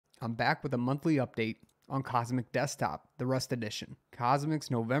I'm back with a monthly update on Cosmic Desktop, the Rust Edition. Cosmic's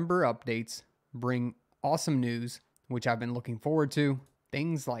November updates bring awesome news, which I've been looking forward to.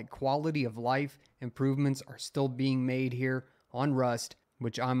 Things like quality of life improvements are still being made here on Rust,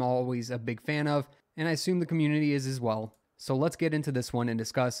 which I'm always a big fan of, and I assume the community is as well. So let's get into this one and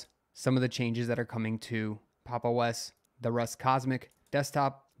discuss some of the changes that are coming to Pop! OS, the Rust Cosmic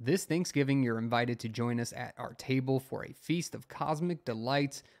Desktop. This Thanksgiving, you're invited to join us at our table for a feast of cosmic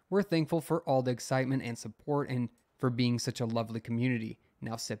delights. We're thankful for all the excitement and support and for being such a lovely community.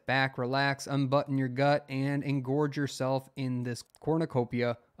 Now sit back, relax, unbutton your gut, and engorge yourself in this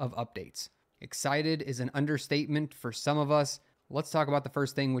cornucopia of updates. Excited is an understatement for some of us. Let's talk about the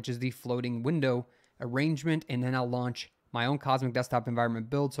first thing, which is the floating window arrangement, and then I'll launch my own Cosmic Desktop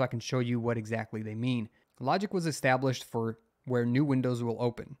environment build so I can show you what exactly they mean. Logic was established for where new windows will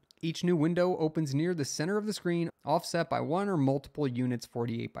open. Each new window opens near the center of the screen, offset by one or multiple units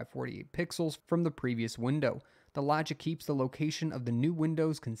 48 by 48 pixels from the previous window. The logic keeps the location of the new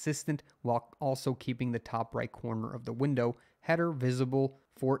windows consistent while also keeping the top right corner of the window header visible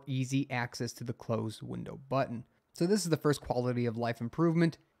for easy access to the close window button. So this is the first quality of life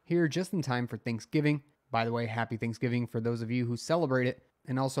improvement here just in time for Thanksgiving. By the way, happy Thanksgiving for those of you who celebrate it,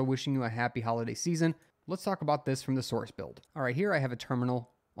 and also wishing you a happy holiday season. Let's talk about this from the source build. All right, here I have a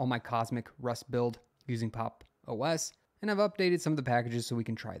terminal on my Cosmic Rust build using Pop! OS, and I've updated some of the packages so we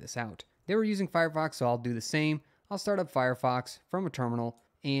can try this out. They were using Firefox, so I'll do the same. I'll start up Firefox from a terminal,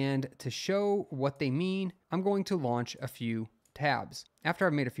 and to show what they mean, I'm going to launch a few tabs. After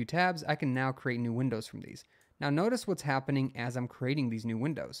I've made a few tabs, I can now create new windows from these. Now notice what's happening as I'm creating these new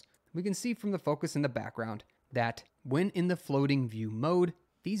windows. We can see from the focus in the background that when in the floating view mode,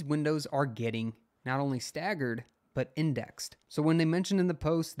 these windows are getting not only staggered, but indexed. So when they mention in the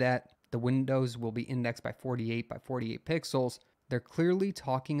post that the windows will be indexed by 48 by 48 pixels, they're clearly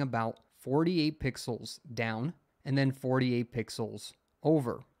talking about 48 pixels down and then 48 pixels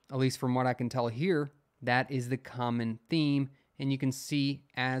over. At least from what I can tell here, that is the common theme. And you can see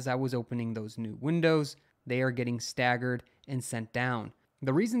as I was opening those new windows, they are getting staggered and sent down.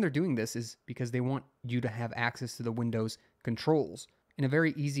 The reason they're doing this is because they want you to have access to the Windows controls in a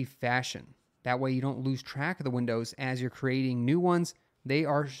very easy fashion. That way you don't lose track of the windows as you're creating new ones. They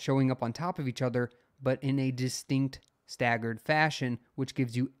are showing up on top of each other, but in a distinct staggered fashion, which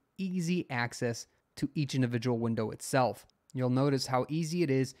gives you easy access to each individual window itself. You'll notice how easy it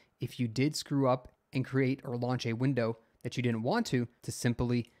is if you did screw up and create or launch a window that you didn't want to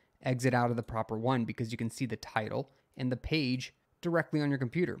simply exit out of the proper one because you can see the title and the page directly on your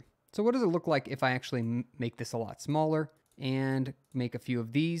computer. So what does it look like if I actually make this a lot smaller and make a few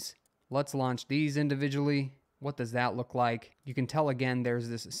of these? Let's launch these individually. What does that look like? You can tell again, there's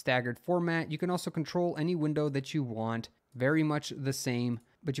this staggered format. You can also control any window that you want, very much the same,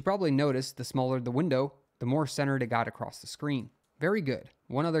 but you probably noticed the smaller the window, the more centered it got across the screen. Very good.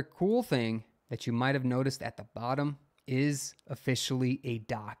 One other cool thing that you might have noticed at the bottom is officially a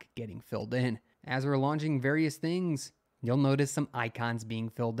dock getting filled in. As we're launching various things, you'll notice some icons being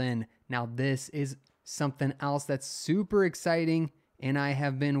filled in. Now this is something else that's super exciting and I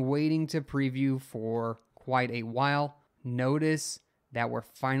have been waiting to preview for quite a while. Notice that we're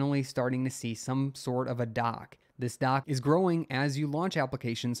finally starting to see some sort of a dock. This dock is growing as you launch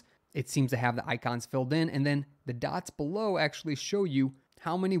applications. It seems to have the icons filled in, and then the dots below actually show you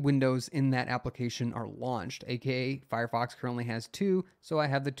how many windows in that application are launched, aka Firefox currently has 2, so I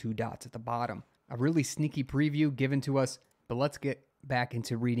have the 2 dots at the bottom. A really sneaky preview given to us, but let's get back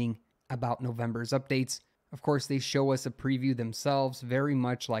into reading about November's updates. Of course, they show us a preview themselves, very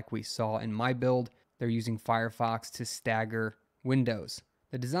much like we saw in my build. They're using Firefox to stagger windows.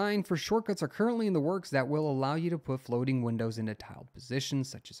 The design for shortcuts are currently in the works that will allow you to put floating windows into tiled positions,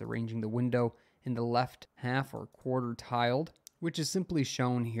 such as arranging the window in the left half or quarter tiled, which is simply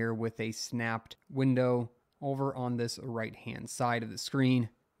shown here with a snapped window over on this right-hand side of the screen.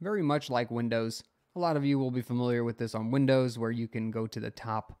 Very much like Windows. A lot of you will be familiar with this on Windows, where you can go to the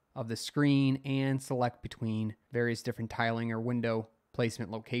top of the screen and select between various different tiling or window placement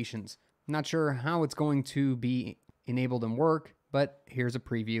locations. I'm not sure how it's going to be enabled and work, but here's a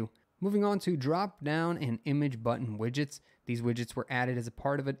preview. Moving on to drop down and image button widgets. These widgets were added as a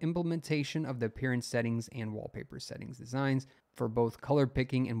part of an implementation of the appearance settings and wallpaper settings designs. For both color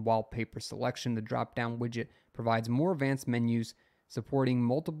picking and wallpaper selection, the drop down widget provides more advanced menus supporting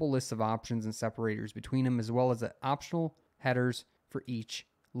multiple lists of options and separators between them, as well as the optional headers for each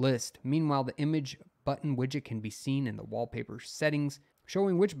list. Meanwhile, the image button widget can be seen in the wallpaper settings,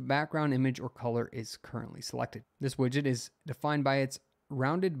 showing which background image or color is currently selected. This widget is defined by its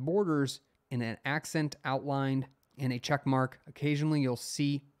rounded borders in an accent outlined and a check mark. Occasionally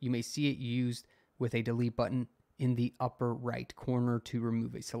you may see it used with a delete button in the upper right corner to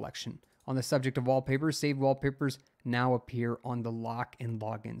remove a selection. On the subject of wallpapers, saved wallpapers now appear on the lock and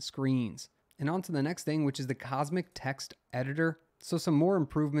login screens. And on to the next thing, which is the Cosmic Text Editor. So some more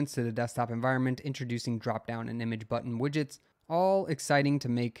improvements to the desktop environment, introducing drop-down and image button widgets, all exciting to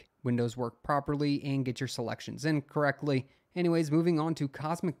make Windows work properly and get your selections in correctly. Anyways, moving on to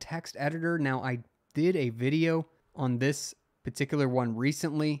Cosmic Text Editor. Now, I did a video on this particular one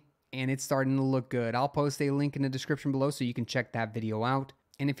recently, and it's starting to look good. I'll post a link in the description below so you can check that video out.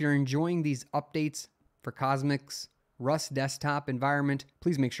 And if you're enjoying these updates for Cosmic's Rust desktop environment,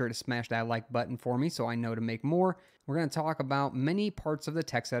 please make sure to smash that like button for me so I know to make more. We're going to talk about many parts of the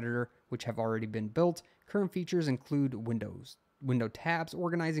text editor which have already been built. Current features include window tabs,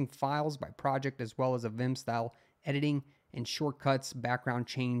 organizing files by project, as well as a Vim style editing and shortcuts, background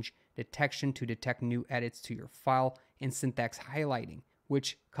change detection to detect new edits to your file, and syntax highlighting,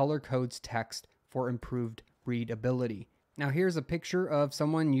 which color codes text for improved readability. Now here's a picture of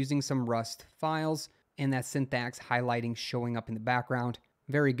someone using some Rust files and that syntax highlighting showing up in the background.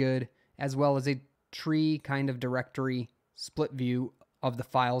 Very good, as well as a tree kind of directory split view of the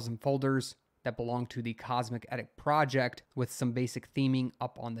files and folders that belong to the Cosmic Edit project, with some basic theming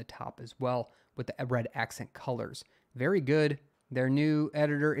up on the top as well with the red accent colors. Very good. Their new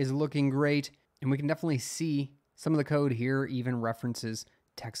editor is looking great, and we can definitely see some of the code here even references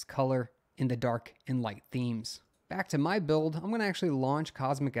text color in the dark and light themes. Back to my build, I'm going to actually launch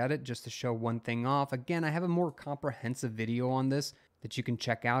Cosmic Edit just to show one thing off. Again, I have a more comprehensive video on this that you can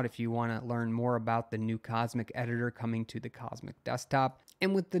check out if you want to learn more about the new Cosmic Editor coming to the Cosmic desktop.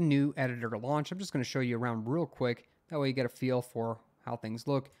 And with the new editor launch, I'm just going to show you around real quick. That way you get a feel for how things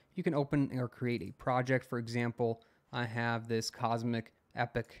look. You can open or create a project. For example, I have this Cosmic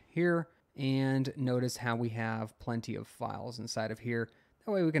Epic here, and notice how we have plenty of files inside of here.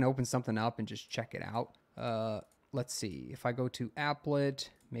 That way we can open something up and just check it out. Let's see, if I go to applet,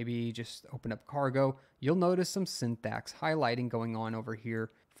 maybe just open up cargo, you'll notice some syntax highlighting going on over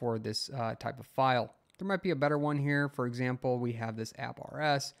here for this type of file. There might be a better one here. For example, we have this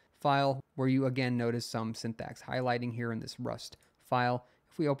app.rs file where you again notice some syntax highlighting here in this Rust file.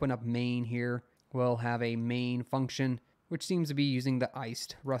 If we open up main here, we'll have a main function which seems to be using the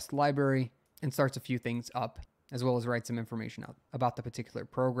iced Rust library and starts a few things up, as well as write some information out about the particular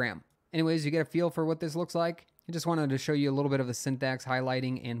program. Anyways, you get a feel for what this looks like. I just wanted to show you a little bit of the syntax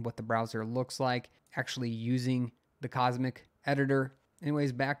highlighting and what the browser looks like actually using the Cosmic Editor.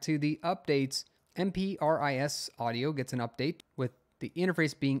 Anyways, back to the updates. MPRIS Audio gets an update with the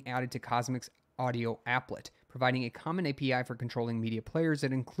interface being added to Cosmic's Audio Applet, providing a common API for controlling media players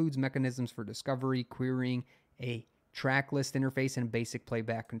that includes mechanisms for discovery, querying, a track list interface, and basic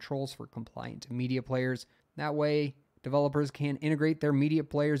playback controls for compliant media players. That way, developers can integrate their media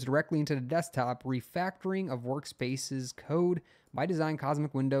players directly into the desktop. Refactoring of workspaces code by design.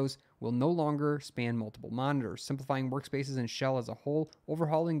 Cosmic Windows will no longer span multiple monitors, simplifying workspaces and shell as a whole.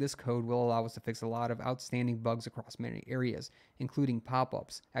 Overhauling this code will allow us to fix a lot of outstanding bugs across many areas, including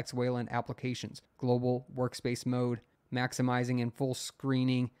pop-ups, X-Wayland applications, global workspace mode, maximizing and full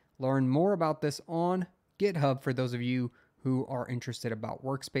screening. Learn more about this on GitHub for those of you who are interested about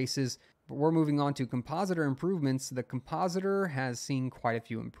workspaces. But we're moving on to compositor improvements. The compositor has seen quite a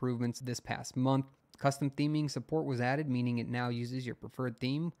few improvements this past month. Custom theming support was added, meaning it now uses your preferred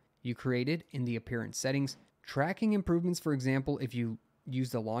theme you created in the appearance settings. Tracking improvements, for example, if you use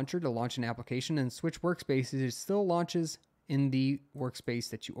the launcher to launch an application and switch workspaces, it still launches in the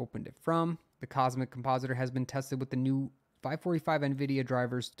workspace that you opened it from. The Cosmic Compositor has been tested with the new 545 NVIDIA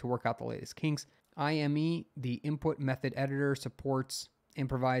drivers to work out the latest kinks. IME, the input method editor, supports and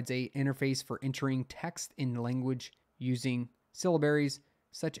provides an interface for entering text in language using syllabaries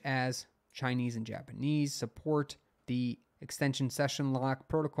such as Chinese and Japanese. Support the extension session lock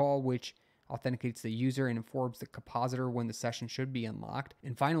protocol, which authenticates the user and informs the compositor when the session should be unlocked.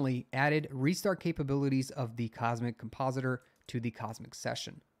 And finally, added restart capabilities of the Cosmic Compositor to the Cosmic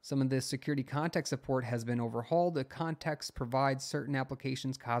session. Some of the security context support has been overhauled. The context provides certain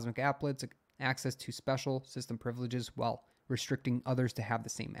applications, Cosmic Applets, access to special system privileges while restricting others to have the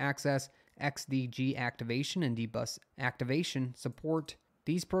same access. XDG activation and dbus activation support.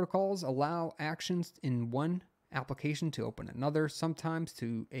 These protocols allow actions in one application to open another, sometimes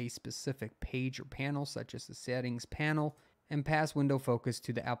to a specific page or panel, such as the settings panel, and pass window focus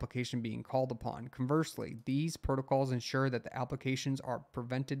to the application being called upon. Conversely, these protocols ensure that the applications are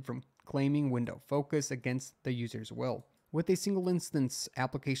prevented from claiming window focus against the user's will. With a single instance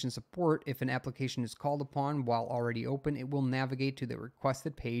application support, if an application is called upon while already open, it will navigate to the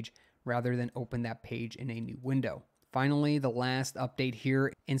requested page rather than open that page in a new window. Finally, the last update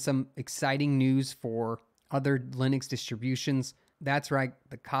here and some exciting news for other Linux distributions. That's right,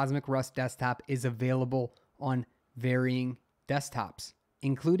 the Cosmic Rust desktop is available on varying desktops,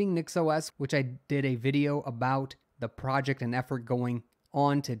 including NixOS, which I did a video about the project and effort going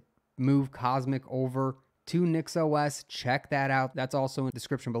on to move Cosmic over to NixOS. Check that out. That's also in the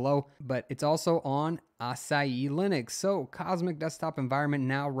description below, but it's also on Asahi Linux. So Cosmic desktop environment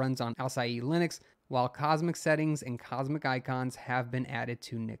now runs on Asahi Linux, while Cosmic settings and Cosmic icons have been added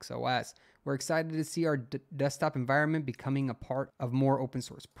to NixOS. We're excited to see our desktop environment becoming a part of more open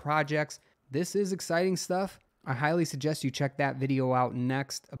source projects. This is exciting stuff. I highly suggest you check that video out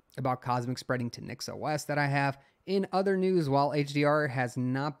next about Cosmic spreading to NixOS that I have. In other news, while HDR has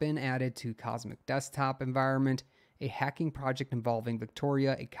not been added to Cosmic desktop environment, a hacking project involving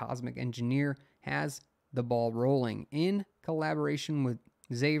Victoria, a Cosmic engineer, has the ball rolling. In collaboration with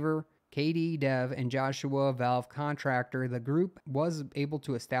Xavier, KDE Dev, and Joshua, Valve contractor, the group was able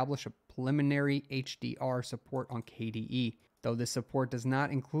to establish a preliminary HDR support on KDE, though this support does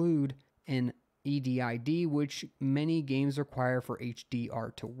not include an EDID, which many games require for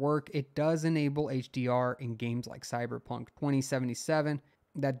HDR to work. It does enable HDR in games like Cyberpunk 2077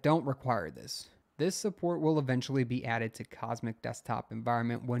 that don't require this. This support will eventually be added to Cosmic desktop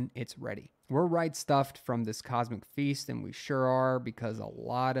environment when it's ready. We're right stuffed from this Cosmic feast, and we sure are, because a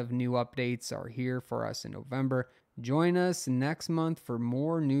lot of new updates are here for us in November. Join us next month for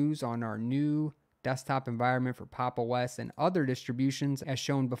more news on our new desktop environment for Pop! OS and other distributions as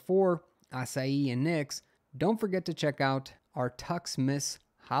shown before, Asahi and Nix. Don't forget to check out our Tuxmas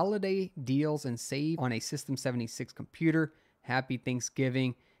holiday deals and save on a System 76 computer. Happy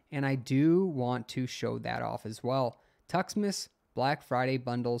Thanksgiving. And I do want to show that off as well. Tuxmas Black Friday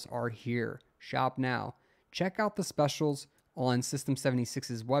bundles are here. Shop now. Check out the specials on System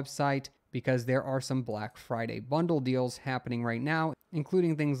 76's website because there are some Black Friday bundle deals happening right now,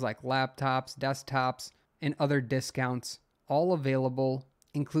 including things like laptops, desktops, and other discounts, all available,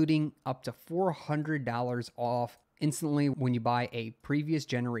 including up to $400 off instantly when you buy a previous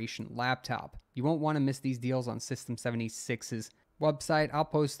generation laptop. You won't want to miss these deals on System 76's website. I'll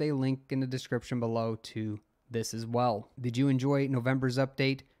post a link in the description below to this as well. Did you enjoy November's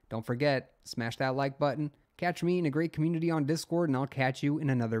update? Don't forget, smash that like button. Catch me in a great community on Discord, and I'll catch you in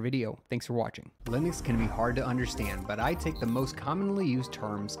another video. Thanks for watching. Linux can be hard to understand, but I take the most commonly used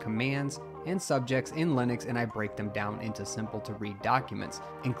terms, commands, and subjects in Linux, and I break them down into simple to read documents,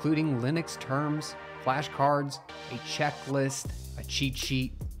 including Linux terms, flashcards, a checklist, a cheat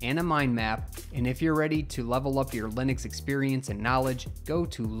sheet, and a mind map. And if you're ready to level up your Linux experience and knowledge, go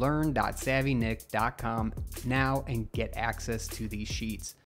to learn.savvynik.com now and get access to these sheets.